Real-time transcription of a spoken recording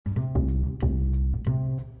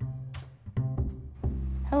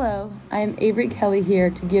Hello, I am Avery Kelly here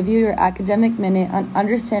to give you your academic minute on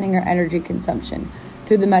understanding our energy consumption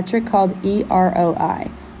through the metric called EROI,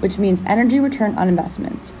 which means energy return on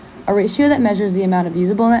investments, a ratio that measures the amount of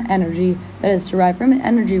usable net energy that is derived from an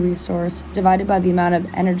energy resource divided by the amount of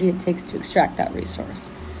energy it takes to extract that resource.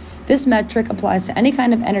 This metric applies to any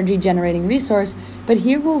kind of energy generating resource, but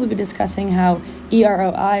here we'll be discussing how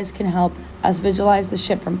EROIs can help us visualize the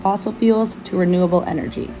shift from fossil fuels to renewable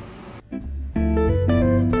energy.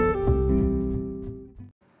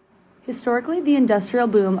 Historically, the industrial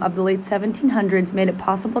boom of the late 1700s made it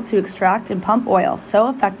possible to extract and pump oil so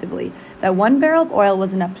effectively that 1 barrel of oil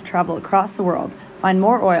was enough to travel across the world, find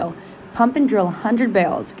more oil, pump and drill 100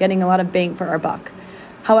 barrels, getting a lot of bang for our buck.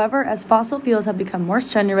 However, as fossil fuels have become more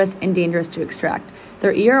strenuous and dangerous to extract,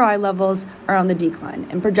 their ERI levels are on the decline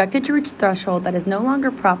and projected to reach a threshold that is no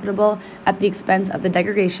longer profitable at the expense of the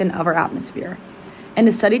degradation of our atmosphere. In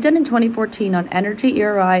a study done in 2014 on energy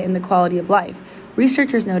ERI and the quality of life,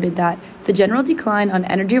 researchers noted that the general decline on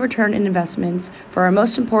energy return in investments for our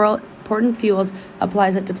most important fuels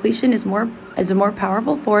applies that depletion is a more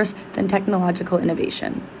powerful force than technological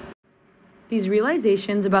innovation. These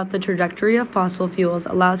realizations about the trajectory of fossil fuels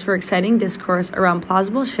allows for exciting discourse around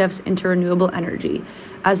plausible shifts into renewable energy,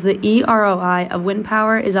 as the EROI of wind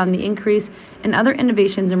power is on the increase and other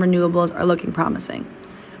innovations in renewables are looking promising.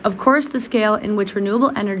 Of course, the scale in which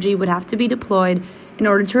renewable energy would have to be deployed in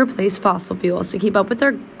order to replace fossil fuels to keep up with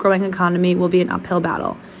our growing economy will be an uphill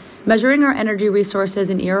battle. Measuring our energy resources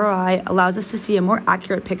in EROI allows us to see a more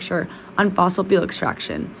accurate picture on fossil fuel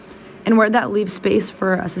extraction and where that leaves space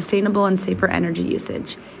for a sustainable and safer energy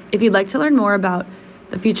usage. If you'd like to learn more about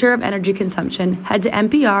the future of energy consumption, head to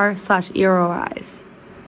NPR/EROIs.